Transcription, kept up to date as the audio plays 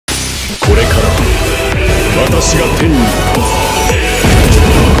れから私が天に立つ。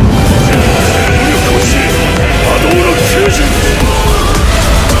波動の90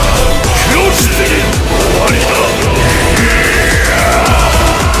クロス終わりだ。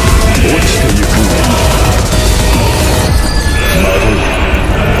落ちてゆくがいい。惑い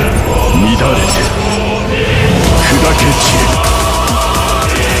乱れて砕け散れ。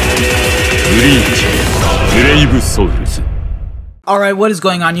ブリーチブレイブソウルズ。Alright, what is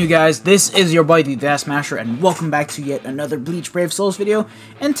going on, you guys? This is your boy the Death Smasher, and welcome back to yet another Bleach Brave Souls video.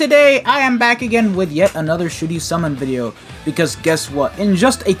 And today I am back again with yet another shooty summon video, because guess what? In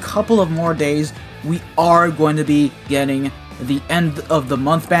just a couple of more days, we are going to be getting the end of the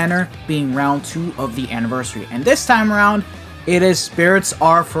month banner, being round 2 of the anniversary. And this time around, it is Spirits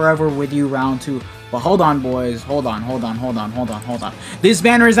Are Forever With You round 2. But hold on, boys. Hold on. This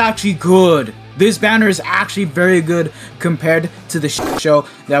banner is actually good. This banner is actually very good compared to the show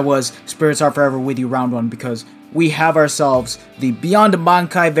that was Spirits Are Forever With You round 1, because we have ourselves the Beyond the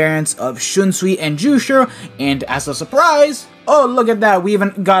Bankai variants of Shunsui and Jushiro, and as a surprise, oh look at that, we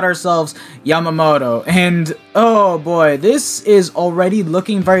even got ourselves Yamamoto, and oh boy, this is already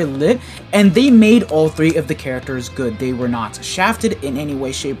looking very lit, and they made all 3 of the characters good. They were not shafted in any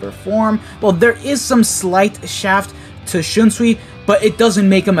way, shape, or form. Well, there is some slight shaft to Shunsui, but it doesn't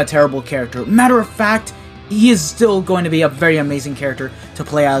make him a terrible character. Matter of fact, he is still going to be a very amazing character to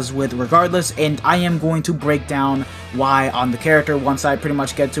play as with regardless, and I am going to break down why on the character once I pretty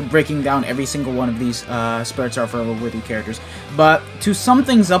much get to breaking down every single one of these Spirits Are Forever With You characters. But to sum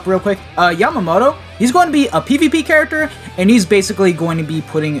things up real quick, Yamamoto, he's going to be a PvP character, and he's basically going to be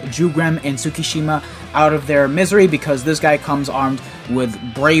putting Jugrem and Tsukishima out of their misery, because this guy comes armed with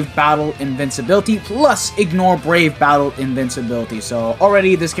Brave Battle Invincibility plus Ignore Brave Battle Invincibility. So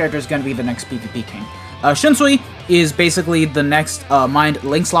already this character is going to be the next PvP king. Shunsui is basically the next Mind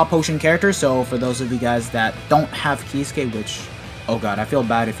Link Slot Potion character, so for those of you guys that don't have Kisuke, which, oh god, I feel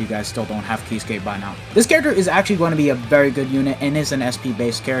bad if you guys still don't have Kisuke by now. This character is actually going to be a very good unit and is an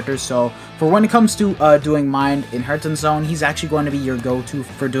SP-based character, so for when it comes to doing Mind Inheritance Zone, he's actually going to be your go-to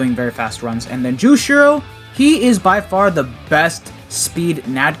for doing very fast runs. And then Jushiro, he is by far the best speed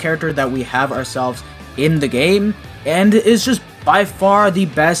NAD character that we have ourselves in the game, and is just by far the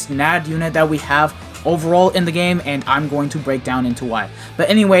best NAD unit that we have overall in the game, and I'm going to break down into why.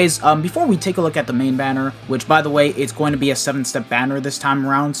 But anyways, before we take a look at the main banner, which by the way, it's going to be a 7-step banner this time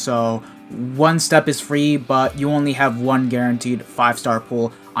around, so 1 step is free, but you only have 1 guaranteed 5-star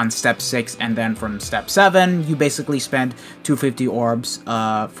pull on step 6, and then from step 7, you basically spend 250 orbs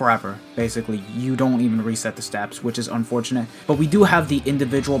forever. Basically, you don't even reset the steps, which is unfortunate. But we do have the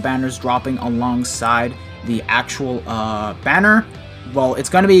individual banners dropping alongside the actual banner. Well, it's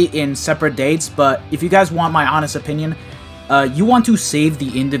going to be in separate dates, but if you guys want my honest opinion, you want to save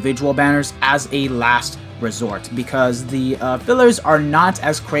the individual banners as a last resort, because the fillers are not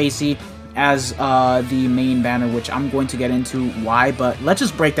as crazy as the main banner, which I'm going to get into why, but let's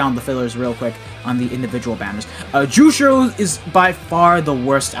just break down the fillers real quick on the individual banners. Jushiro is by far the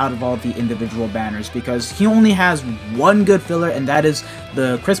worst out of all the individual banners, because he only has 1 good filler, and that is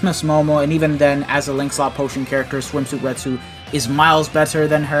the Christmas Momo, and even then, as a Link Slot Potion character, Swimsuit Retsu is miles better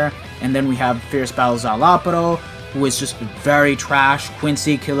than her. And then we have Fierce Battle Zalaparo, who is just very trash,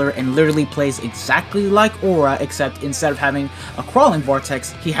 Quincy killer, and literally plays exactly like Aura, except instead of having a Crawling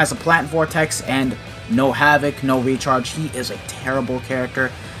Vortex, he has a Plant Vortex and no Havoc, no Recharge. He is a terrible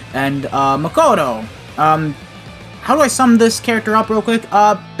character. And Makoto, how do I sum this character up real quick?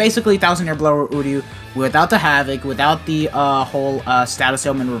 Basically 1000-year Blower Uryu, without the Havoc, without the whole status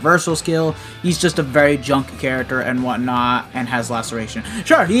ailment reversal skill. He's just a very junk character and whatnot, and has Laceration.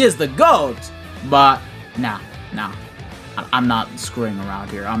 Sure, he is the GOAT, but nah. I'm not screwing around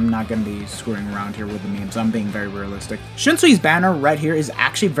here. I'm not going to be screwing around here with the memes. I'm being very realistic. Shunsui's banner right here is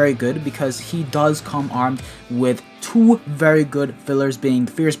actually very good, because he does come armed with 2 very good fillers, being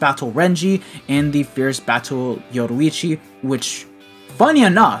the Fierce Battle Renji and the Fierce Battle Yoruichi, which, funny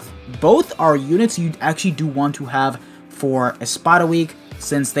enough, both are units you actually do want to have for Espada Week,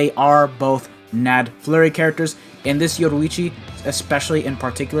 since they are both NAD Flurry characters, and this Yoruichi, especially in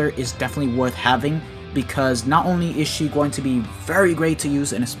particular, is definitely worth having, because not only is she going to be very great to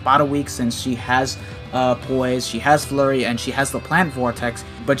use in Espada Week, since she has Poise, she has Flurry, and she has the Plant Vortex,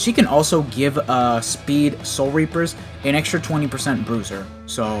 but she can also give Speed Soul Reapers an extra 20% bruiser.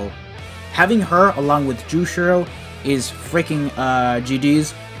 So having her along with Jushiro is freaking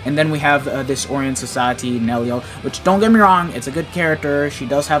GG's. And then we have this Orient Society Nelio, which, don't get me wrong, it's a good character. She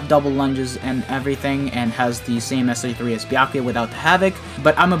does have double lunges and everything, and has the same SA3 as Byakuya without the Havoc.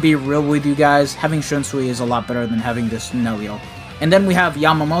 But I'm gonna be real with you guys, having Shunsui is a lot better than having this Nelio. And then we have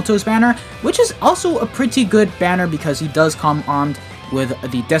Yamamoto's banner, which is also a pretty good banner because he does come armed with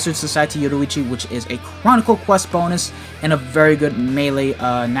the Desert Society Yoruichi, which is a Chronicle Quest bonus and a very good melee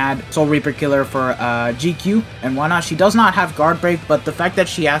NAD Soul Reaper killer for GQ and whatnot. She does not have Guard Break, but the fact that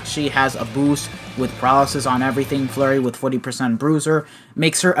she actually has a boost with Paralysis on everything, Flurry with 40% Bruiser,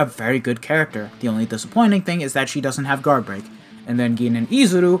 makes her a very good character. The only disappointing thing is that she doesn't have Guard Break. And then Gin and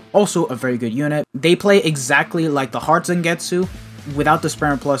Izuru, also a very good unit. They play exactly like the Heart Zangetsu, without the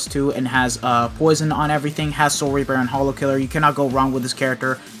Sprinter plus 2, and has poison on everything, has Soul Reaper and Hollow Killer. You cannot go wrong with this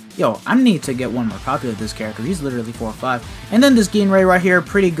character. Yo, I need to get one more copy of this character. He's literally 4 or 5. And then this Ginrei right here,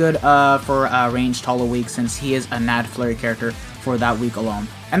 pretty good for ranged Hollow week, since he is a NAD Flurry character for that week alone.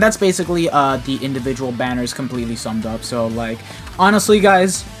 And that's basically the individual banners completely summed up. So, like, honestly,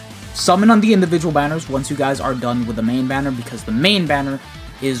 guys, summon on the individual banners once you guys are done with the main banner, because the main banner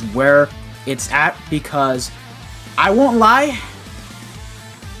is where it's at. Because I won't lie,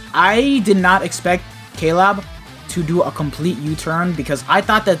 I did not expect KLab to do a complete U-turn, because I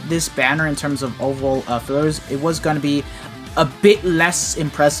thought that this banner, in terms of overall fillers, it was going to be a bit less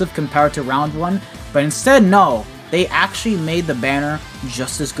impressive compared to round 1, but instead, no, they actually made the banner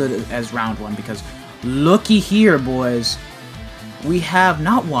just as good as round 1, because looky here, boys, we have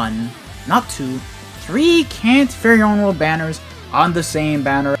not 1, not 2, 3 Can't Fear Your Own World banners on the same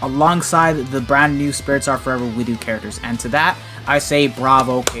banner, alongside the brand new Spirits Are Forever We Do characters, and to that, I say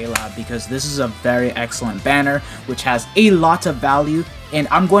bravo KLab, because this is a very excellent banner, which has a lot of value, and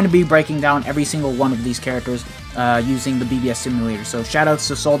I'm going to be breaking down every single one of these characters using the BBS Simulator. So shoutouts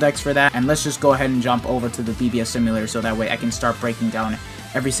to Soldex for that, and let's just go ahead and jump over to the BBS Simulator so that way I can start breaking down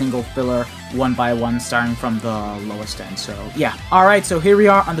every single filler one by one, starting from the lowest end. So yeah, alright, so here we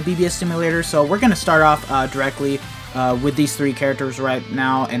are on the BBS Simulator. So we're going to start off directly with these 3 characters right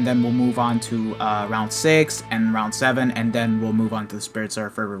now, and then we'll move on to round 6 and round 7, and then we'll move on to the Spirits Are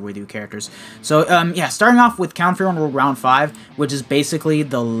Forever With You characters. So yeah, starting off with Count Fear on round 5, which is basically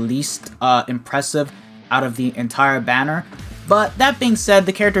the least impressive out of the entire banner. But that being said,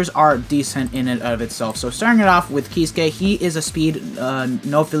 the characters are decent in and of itself. So starting it off with Kisuke, he is a speed,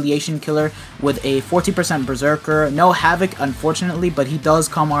 no affiliation killer with a 40% Berserker. No Havoc, unfortunately, but he does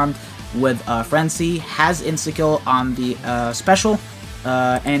come armed with Frenzy, has Insta-Kill on the special,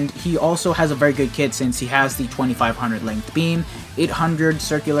 and he also has a very good kit since he has the 2500 length beam, 800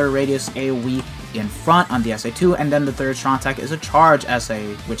 circular radius AoE in front on the SA2, and then the third strong attack is a charge SA,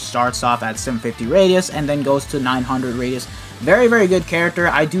 which starts off at 750 radius and then goes to 900 radius. Very, very good character.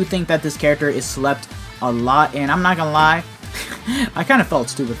 I do think that this character is slept a lot, and I'm not gonna lie, I kind of felt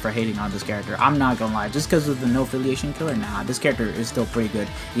stupid for hating on this character. I'm not gonna lie, just because of the no affiliation killer. Nah, this character is still pretty good.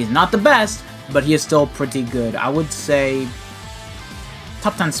 He's not the best, but he is still pretty good. I would say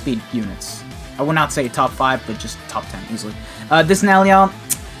top 10 speed units. I would not say top 5, but just top 10 easily. This Naliel,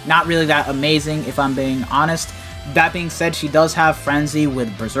 not really that amazing if I'm being honest. That being said, she does have Frenzy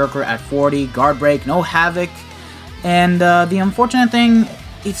with Berserker at 40, Guard Break, no Havoc, and the unfortunate thing,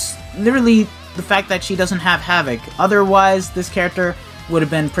 it's literally the fact that she doesn't have Havoc. Otherwise, this character would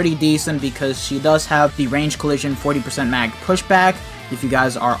have been pretty decent because she does have the range collision 40% mag pushback. If you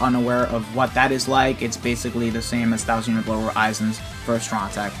guys are unaware of what that is like, it's basically the same as 1000 Unit Blower Aizen's first strong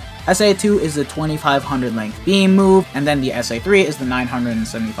attack. SA2 is the 2500 length beam move, and then the SA3 is the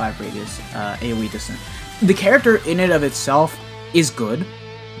 975 radius AoE distance. The character in and of itself is good,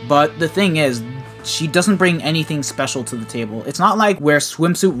 but the thing is, she doesn't bring anything special to the table. It's not like where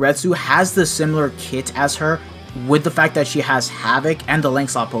Swimsuit Retsu has the similar kit as her, with the fact that she has Havoc and the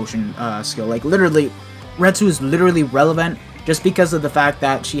Length Slot Potion skill. Like, literally, Retsu is literally relevant just because of the fact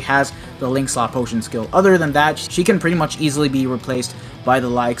that she has the Link Slot Potion skill. Other than that, she can pretty much easily be replaced by the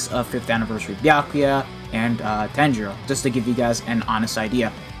likes of 5th Anniversary Byakuya and Tanjiro, just to give you guys an honest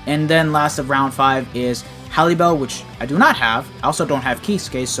idea. And then last of round 5 is Hallibell, which I do not have. I also don't have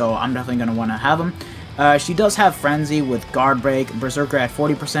Kisuke, so I'm definitely going to want to have him. She does have Frenzy with Guard Break, Berserker at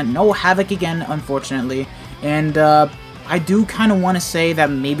 40%, no Havoc again, unfortunately. And I do kind of want to say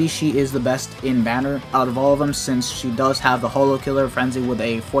that maybe she is the best in banner out of all of them, since she does have the Holo Killer Frenzy with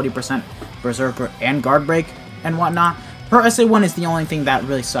a 40% Berserker and Guard Break and whatnot. Her SA1 is the only thing that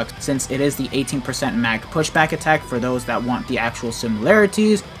really sucks, since it is the 18% mag pushback attack. For those that want the actual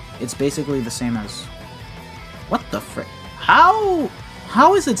similarities, it's basically the same as... What the frick? How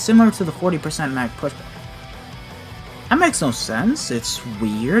is it similar to the 40% mag pushback? That makes no sense. It's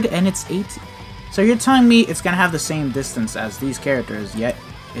weird, and it's 18. So you're telling me it's gonna have the same distance as these characters, yet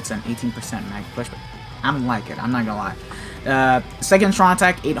it's an 18% mag pushback. I don't like it, I'm not gonna lie. Second strong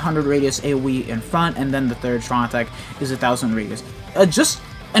attack, 800 radius AoE in front, and then the third strong attack is 1000 radius. Just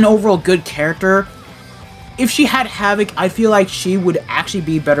an overall good character. if she had Havoc, I feel like she would actually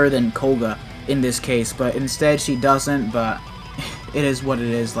be better than Koga in this case, but instead she doesn't, but it is what it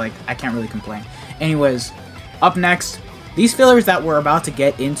is. Like, I can't really complain. Anyways, up next, these fillers that we're about to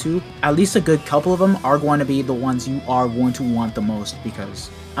get into, at least a good couple of them are going to be the ones you are going to want the most,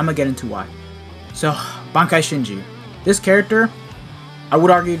 because I'm going to get into why. So, Bankai Shinji. This character, I would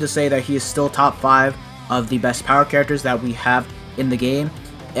argue to say that he is still top 5 of the best power characters that we have in the game,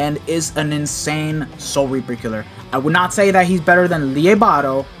 and is an insane Soul Reaper killer. I would not say that he's better than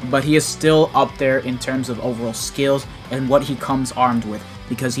Liebaro, but he is still up there in terms of overall skills and what he comes armed with.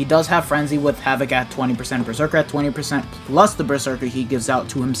 Because he does have Frenzy with Havoc at 20%, Berserker at 20%, plus the Berserker he gives out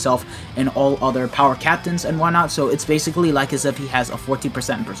to himself and all other power captains and whatnot. So it's basically like as if he has a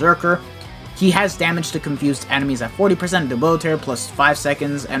 40% Berserker. He has damage to confused enemies at 40%, Debilitator plus 5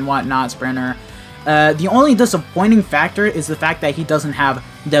 seconds and whatnot, Sprinter. The only disappointing factor is the fact that he doesn't have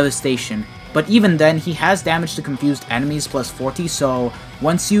Devastation. But even then, he has damage to confused enemies plus 40, so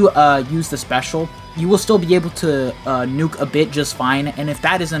once you use the special, you will still be able to nuke a bit just fine, and if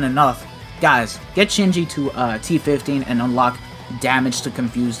that isn't enough, guys, get Shinji to T15 and unlock damage to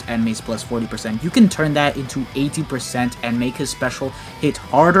confused enemies plus 40%. You can turn that into 80% and make his special hit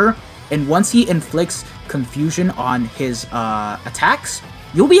harder, and once he inflicts confusion on his attacks,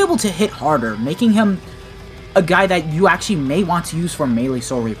 you'll be able to hit harder, making him a guy that you actually may want to use for melee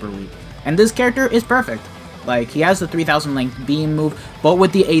Soul Reaper week. And this character is perfect. Like, he has the 3000 length beam move, but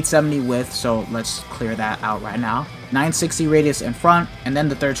with the 870 width, so let's clear that out right now. 960 radius in front, and then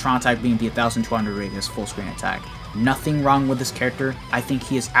the third strong attack being the 1200 radius full screen attack. Nothing wrong with this character. I think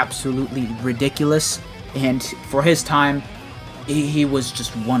he is absolutely ridiculous, and for his time, he was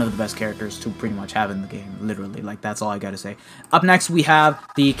just one of the best characters to pretty much have in the game, literally. Like, that's all I gotta say. Up next, we have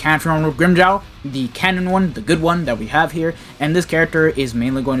the Canton Grimjow, the canon one, the good one that we have here, and this character is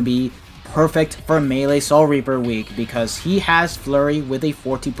mainly going to be perfect for melee Soul Reaper week because he has Flurry with a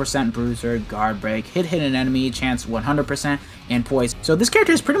 40% bruiser, guard break, hit an enemy, chance 100%, and poise. So this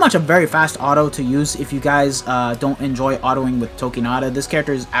character is pretty much a very fast auto to use if you guys don't enjoy autoing with Tokinada. This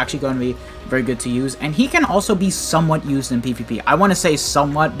character is actually going to be very good to use, and he can also be somewhat used in PvP. I want to say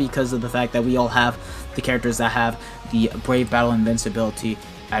somewhat because of the fact that we all have the characters that have the Brave Battle Invincibility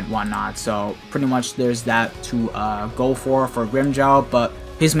and whatnot. So pretty much there's that to go for Grimjow, but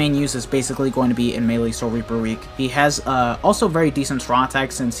his main use is basically going to be in melee Soul Reaper week. He has also very decent strong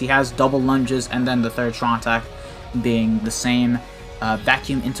attack since he has double lunges and then the third strong attack being the same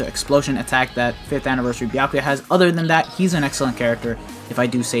vacuum into explosion attack that 5th anniversary Byakuya has. Other than that, he's an excellent character if I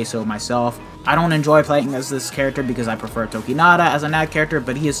do say so myself. I don't enjoy playing as this character because I prefer Tokinada as a NAD character,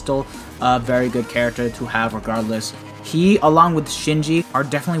 but he is still a very good character to have regardless. He, along with Shinji, are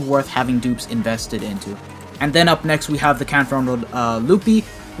definitely worth having dupes invested into. And then up next we have the Confirmed Loopy,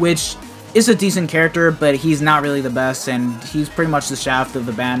 which is a decent character, but he's not really the best, and he's pretty much the shaft of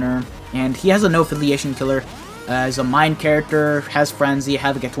the banner. And he has a no affiliation killer as a mind character, has Frenzy,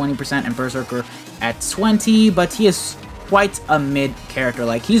 Havoc at 20%, and Berserker at 20, but he is quite a mid character.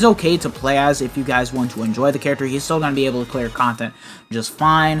 Like, he's okay to play as if you guys want to enjoy the character. He's still going to be able to clear content just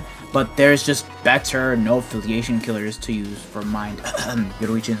fine, but there's just better no affiliation killers to use for mind.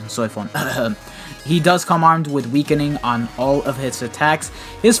 Yoruichi Soifon. He does come armed with weakening on all of his attacks.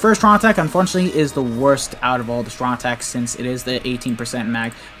 His first strong attack, unfortunately, is the worst out of all the strong attacks since it is the 18%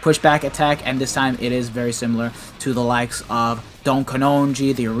 mag pushback attack, and this time it is very similar to the likes of Don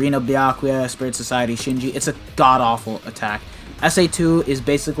Kanonji, the Arena Byakuya, Spirit Society Shinji. It's a god-awful attack. SA2 is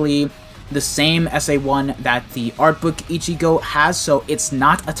basically the same SA1 that the art book Ichigo has, so it's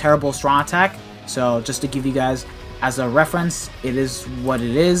not a terrible strong attack. So just to give you guys as a reference, it is what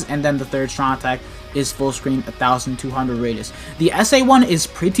it is. And then the third strong attack is full screen 1200 radius. The SA1 is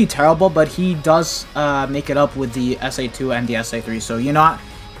pretty terrible, but he does make it up with the SA2 and the SA3. So you know,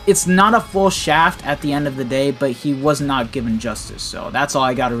 it's not a full shaft at the end of the day, but he was not given justice. So that's all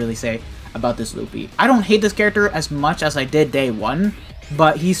I gotta really say about this Loopy. I don't hate this character as much as I did day one,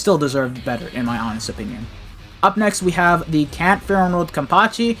 but he still deserved better in my honest opinion. Up next, we have the Kant Pharaoh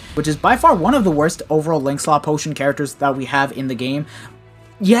Kampachi, which is by far one of the worst overall Link Slot Potion characters that we have in the game.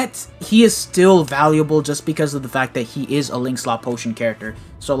 Yet, he is still valuable just because of the fact that he is a Link Slot Potion character.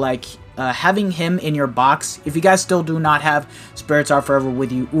 So, like, having him in your box, if you guys still do not have Spirits Are Forever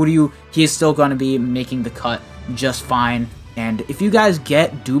with you, Uryu, he is still going to be making the cut just fine. And if you guys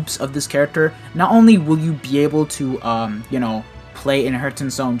get dupes of this character, not only will you be able to, you know, play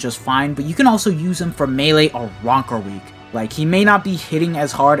Inheritance Zone just fine, but you can also use him for melee or Ronker week. Like, he may not be hitting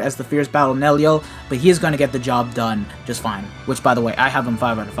as hard as the Fierce Battle Nelio, but he is going to get the job done just fine. Which, by the way, I have him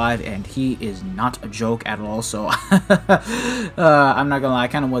 5 out of 5, and he is not a joke at all, so I'm not gonna lie, I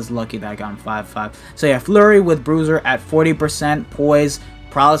kind of was lucky that I got him 5/5. So yeah, Flurry with Bruiser at 40%, Poise,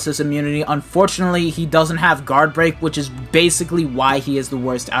 Paralysis immunity. Unfortunately, he doesn't have Guard Break, which is basically why he is the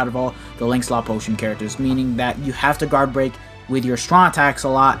worst out of all the Link Slot Potion characters, meaning that you have to Guard Break with your strong attacks a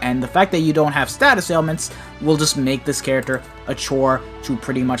lot, and the fact that you don't have status ailments will just make this character a chore to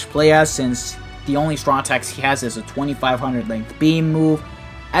pretty much play as, since the only strong attacks he has is a 2500 length beam move.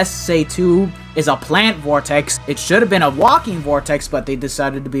 SA2 is a plant vortex. It should have been a walking vortex, but they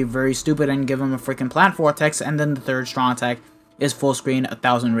decided to be very stupid and give him a freaking plant vortex. And then the third strong attack is full screen,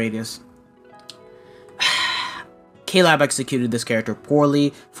 1000 radius. KLab executed this character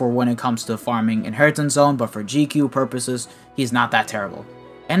poorly for when it comes to farming Inheritance Zone, but for GQ purposes, he's not that terrible.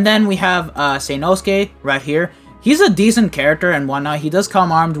 And then we have Seinosuke right here. He's a decent character and whatnot. He does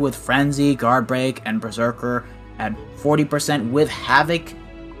come armed with Frenzy, Guard Break, and Berserker at 40% with Havoc.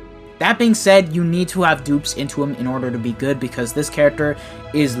 That being said, you need to have dupes into him in order to be good, because this character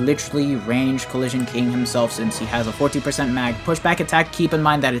is literally range collision king himself, since he has a 40% mag pushback attack. Keep in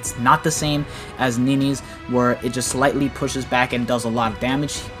mind that it's not the same as Nini's, where it just slightly pushes back and does a lot of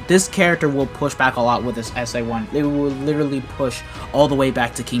damage. This character will push back a lot with this SA1. It will literally push all the way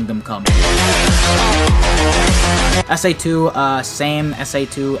back to Kingdom Come. SA2, same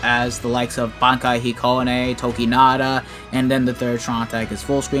SA2 as the likes of Bankai Hikone, Tokinada, and then the third strong attack is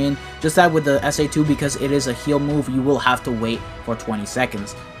full screen. Just that with the SA2, because it is a heal move, you will have to wait for 20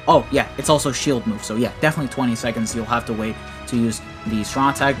 seconds. Oh yeah, it's also shield move, so yeah, definitely 20 seconds you'll have to wait to use the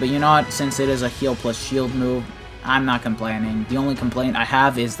strong attack. But you know what, since it is a heal plus shield move, I'm not complaining. The only complaint I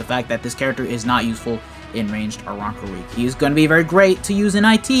have is the fact that this character is not useful in ranged or Ronker Week. He's going to be very great to use in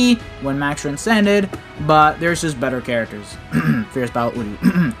IT when Max Transcended, but there's just better characters. Fierce Battle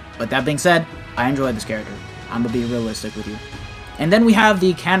Uru. But that being said, I enjoyed this character. I'm going to be realistic with you. And then we have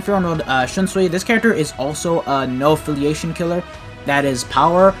the Canfiro no Shunsui. This character is also a no affiliation killer. That is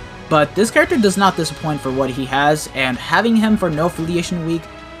power, but this character does not disappoint for what he has, and having him for no affiliation week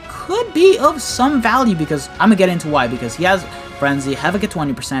could be of some value, because I'm gonna get into why. Because he has Frenzy, Havoc at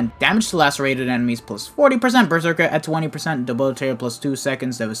 20%, damage to lacerated enemies plus 40%, Berserker at 20%, Debilitator plus 2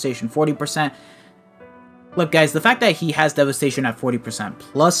 seconds, Devastation 40%. Look guys, the fact that he has Devastation at 40%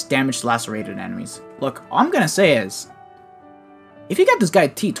 plus damage to lacerated enemies, look, all I'm gonna say is, if you got this guy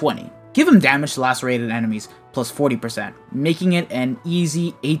T20, give him damage to lacerated enemies plus 40%, making it an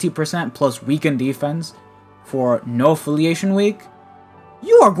easy 80% plus weakened defense for no affiliation week.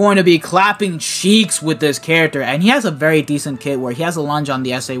 You are going to be clapping cheeks with this character, and he has a very decent kit where he has a lunge on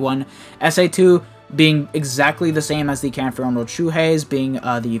the SA1, SA2 being exactly the same as the Canfiro no Shuhei's, being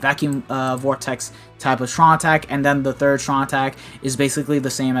the vacuum vortex type of strong attack, and then the third strong attack is basically the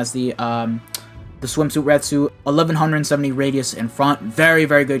same as the swimsuit Retsu, 1170 radius in front. Very,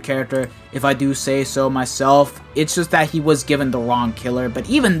 very good character, if I do say so myself. It's just that he was given the wrong killer, but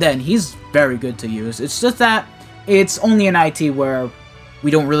even then, he's very good to use. It's just that it's only an IT where we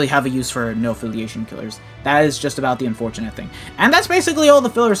don't really have a use for no affiliation killers. That is just about the unfortunate thing. And that's basically all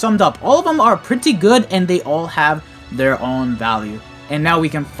the fillers summed up. All of them are pretty good, and they all have their own value. And now we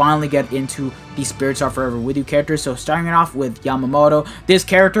can finally get into the Spirits Are Forever With You characters. So starting it off with Yamamoto, this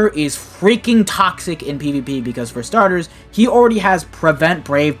character is freaking toxic in PvP, because for starters, he already has Prevent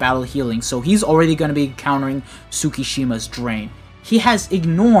Brave Battle Healing, so he's already going to be countering Tsukishima's Drain. He has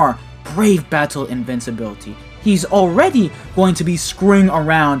Ignore Brave Battle Invincibility. He's already going to be screwing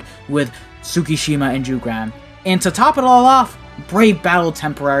around with Tsukishima and Jugram. And to top it all off, Brave Battle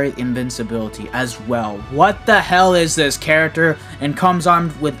Temporary Invincibility as well. What the hell is this character? And comes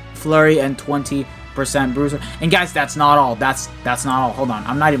armed with Flurry and 20% Bruiser. And guys, that's not all. That's not all. Hold on,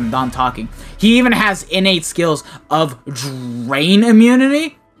 I'm not even done talking. He even has innate skills of Drain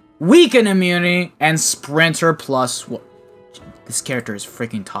Immunity, Weaken Immunity, and Sprinter plus... This character is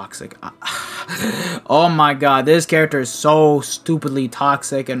freaking toxic. Oh my god, this character is so stupidly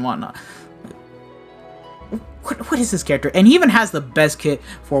toxic and whatnot. What is this character? And he even has the best kit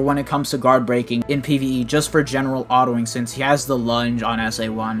for when it comes to guard breaking in PvE, just for general autoing, since he has the lunge on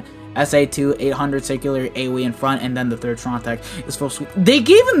SA1. SA2, 800 circular AoE in front, and then the third strong attack is full sweep. They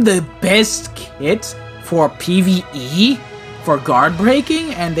gave him the best kit for PvE for guard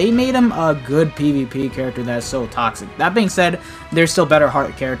breaking, and they made him a good PvP character that's so toxic. That being said, there's still better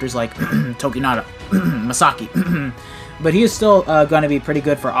heart characters like Tokinada, Masaki, but he is still going to be pretty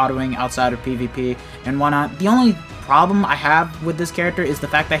good for autoing outside of PvP and whatnot. The only problem I have with this character is the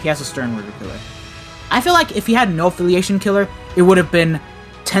fact that he has a Stern Rigger killer. I feel like if he had no affiliation killer, it would have been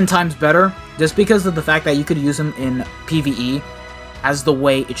 10 times better, just because of the fact that you could use him in PvE as the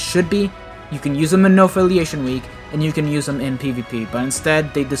way it should be. You can use him in No Affiliation Week, and you can use him in PvP, but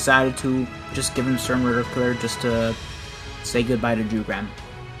instead they decided to just give him Stern Ridiculer just to say goodbye to Jugram,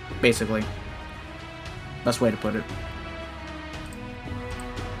 basically. Best way to put it.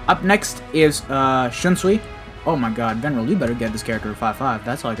 Up next is Shunsui. Oh my god, Venril, you better get this character to 5-5.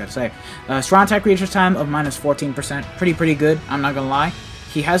 That's all I gotta say. Strong attack creature time of minus 14%. Pretty good, I'm not gonna lie.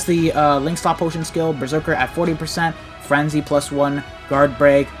 He has the Link Stop Potion skill, Berserker at 40%, Frenzy +1, Guard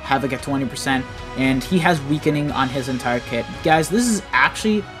Break, Havoc at 20%, and he has Weakening on his entire kit. Guys, this is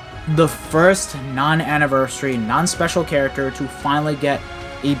actually the first non-anniversary, non-special character to finally get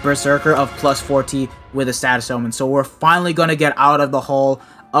a Berserker of +40 with a status ailment. So we're finally gonna get out of the whole,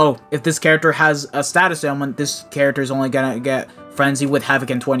 oh, if this character has a status ailment, this character is only gonna get Frenzy with Havoc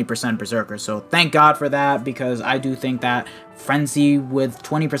and 20% Berserker. So thank God for that, because I do think that Frenzy with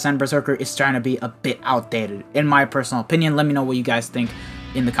 20% Berserker is starting to be a bit outdated, in my personal opinion. Let me know what you guys think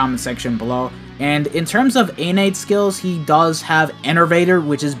in the comment section below. And in terms of innate skills, he does have Enervator,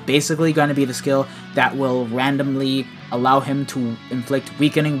 which is basically going to be the skill that will randomly allow him to inflict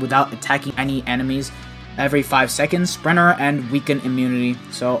weakening without attacking any enemies every 5 seconds, Sprinter, and Weaken Immunity.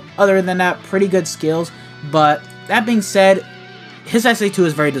 So other than that, pretty good skills. But that being said, his SA2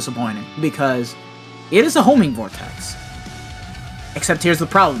 is very disappointing because it is a homing vortex. Except here's the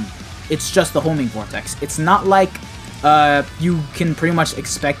problem. It's just the homing vortex. It's not like you can pretty much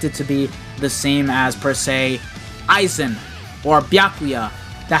expect it to be the same as, per se, Aizen or Byakuya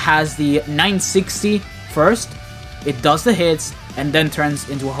that has the 960 first, it does the hits, and then turns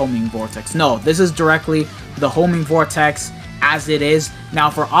into a homing vortex. No, this is directly the homing vortex as it is. Now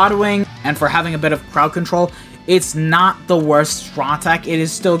for autoing and for having a bit of crowd control, it's not the worst strong attack. It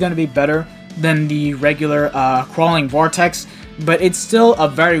is still going to be better than the regular crawling vortex, but it's still a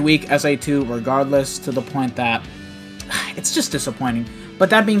very weak SA2 regardless, to the point that it's just disappointing. But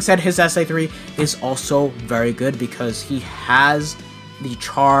that being said, his SA3 is also very good because he has the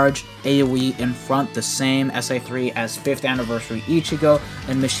charge AoE in front, the same SA3 as 5th Anniversary Ichigo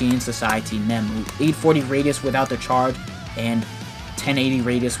and Machine Society Nemu. 840 radius without the charge and 1080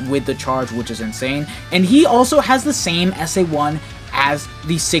 radius with the charge, which is insane. And he also has the same SA1 as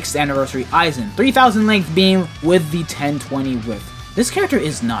the 6th Anniversary Aizen. 3000 length beam with the 1020 width. This character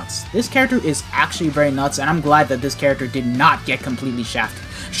is nuts. This character is actually very nuts, and I'm glad that this character did not get completely shafted.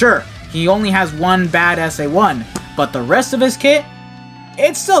 Sure, he only has one bad SA1, but the rest of his kit,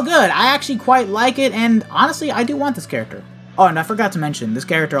 it's still good. I actually quite like it, and honestly, I do want this character. Oh, and I forgot to mention, this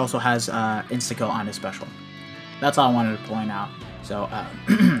character also has insta-kill on his special. That's all I wanted to point out. So,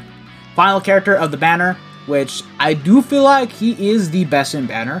 final character of the banner, which I do feel like he is the best in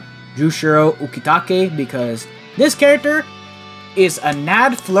banner, Jushiro Ukitake, because this character is a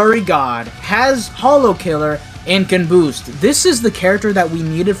Nad Flurry God, has Hollow Killer, and can boost. This is the character that we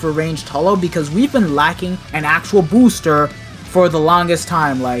needed for ranged Hollow because we've been lacking an actual booster for the longest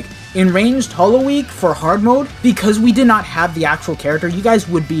time. Like, in ranged Hollow Week for hard mode, because we did not have the actual character, you guys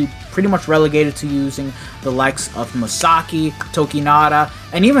would be pretty much relegated to using the likes of Masaki, Tokinata,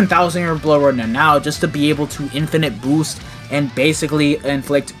 and even Thousand Year Blower now, just to be able to infinite boost and basically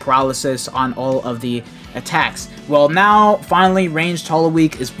inflict paralysis on all of the attacks. Well, now, finally, ranged Hollow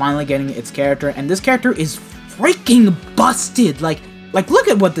Week is finally getting its character, and this character is freaking busted! Like, look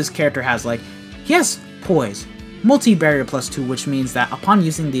at what this character has. Like, he has Poise, Multi-Barrier +2, which means that upon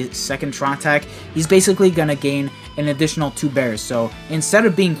using the second strong attack, he's basically gonna gain an additional 2 barriers. So, instead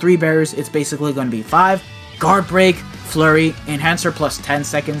of being 3 barriers, it's basically gonna be 5. Guard Break, Flurry, Enhancer +10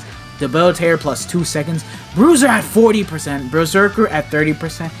 seconds, Debilitator +2 seconds, Bruiser at 40%, Berserker at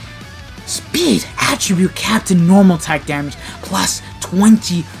 30%, Speed attribute capped in normal attack damage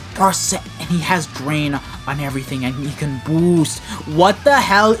 +20%, and he has Drain on everything, and he can boost. What the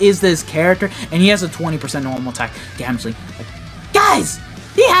hell is this character? And he has a 20% normal attack damage. Like, guys,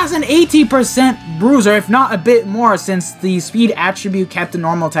 he has an 80% bruiser, if not a bit more, since the speed attribute capped in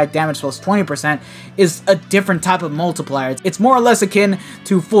normal attack damage +20% is a different type of multiplier. It's more or less akin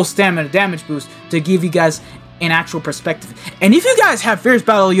to full stamina damage boost, to give you guys in actual perspective. And if you guys have Fierce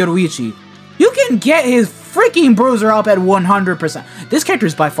Battle Yoruichi, you can get his freaking bruiser up at 100%. This character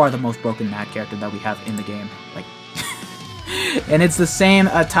is by far the most broken mad character that we have in the game. Like, and it's the same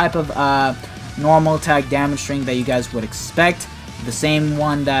type of normal attack damage string that you guys would expect. The same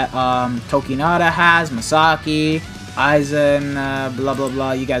one that Tokinata has, Masaki, Aizen, blah blah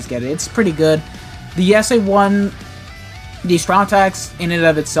blah. You guys get it. It's pretty good. The SA1, the strong attacks in and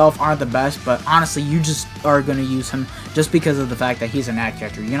of itself aren't the best, but honestly, you just are going to use him just because of the fact that he's an ad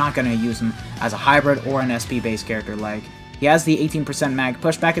character. You're not going to use him as a hybrid or an SP-based character. Like, He has the 18% mag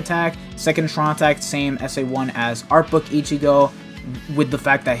pushback attack, second strong attack, same SA1 as Art Book Ichigo, with the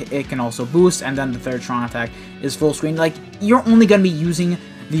fact that it can also boost, and then the third strong attack is full screen. Like, you're only going to be using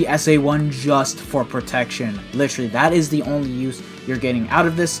the SA1 just for protection. Literally, that is the only use you're getting out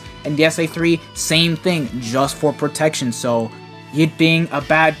of this. And the SA3, same thing, just for protection. So it being a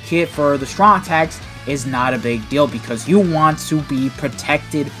bad kit for the strong attacks is not a big deal, because you want to be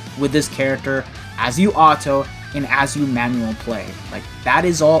protected with this character as you auto and as you manual play. Like, that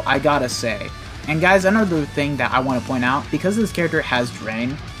is all I gotta say. And guys, another thing that I want to point out, because this character has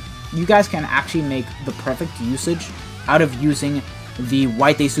Drain, you guys can actually make the perfect usage out of using the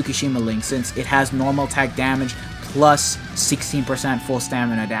White Day Tsukishima link, since it has normal attack damage plus 16% full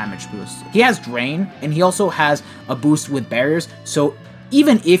stamina damage boost. He has Drain, and he also has a boost with barriers, so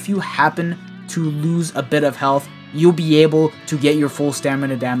even if you happen to lose a bit of health, you'll be able to get your full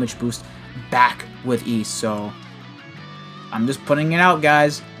stamina damage boost back with ease. So I'm just putting it out,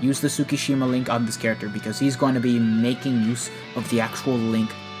 guys. Use the Tsukishima link on this character, because he's going to be making use of the actual link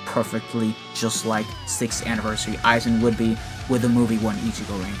perfectly, just like 6th Anniversary Aizen would be with the movie 1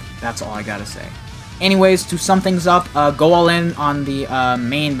 Ichigo link. That's all I gotta say. Anyways, to sum things up, go all in on the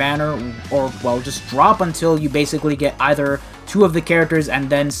main banner, or, well, just drop until you basically get either 2 of the characters and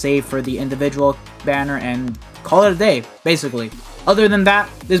then save for the individual banner and call it a day, basically. Other than that,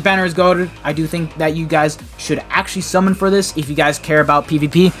 this banner is goated. I do think that you guys should actually summon for this. If you guys care about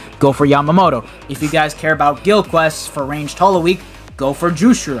PvP, go for Yamamoto. If you guys care about guild quests for ranged Holo Week, go for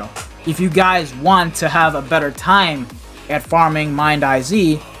Jushiro. If you guys want to have a better time at farming Mind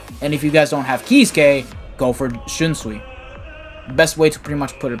IZ, and if you guys don't have Kisuke, go for Shunsui. Best way to pretty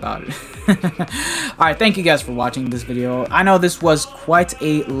much put it about it. Alright, thank you guys for watching this video. I know this was quite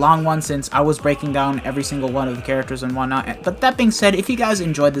a long one, since I was breaking down every single one of the characters and whatnot. But that being said, if you guys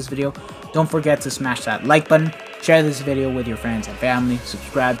enjoyed this video, don't forget to smash that like button, share this video with your friends and family,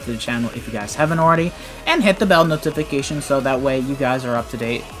 subscribe to the channel if you guys haven't already, and hit the bell notification so that way you guys are up to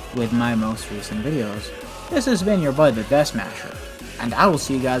date with my most recent videos. This has been your boy, the Death Smasher, and I will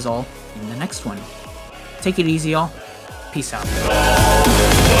see you guys all in the next one. Take it easy, y'all. Peace out.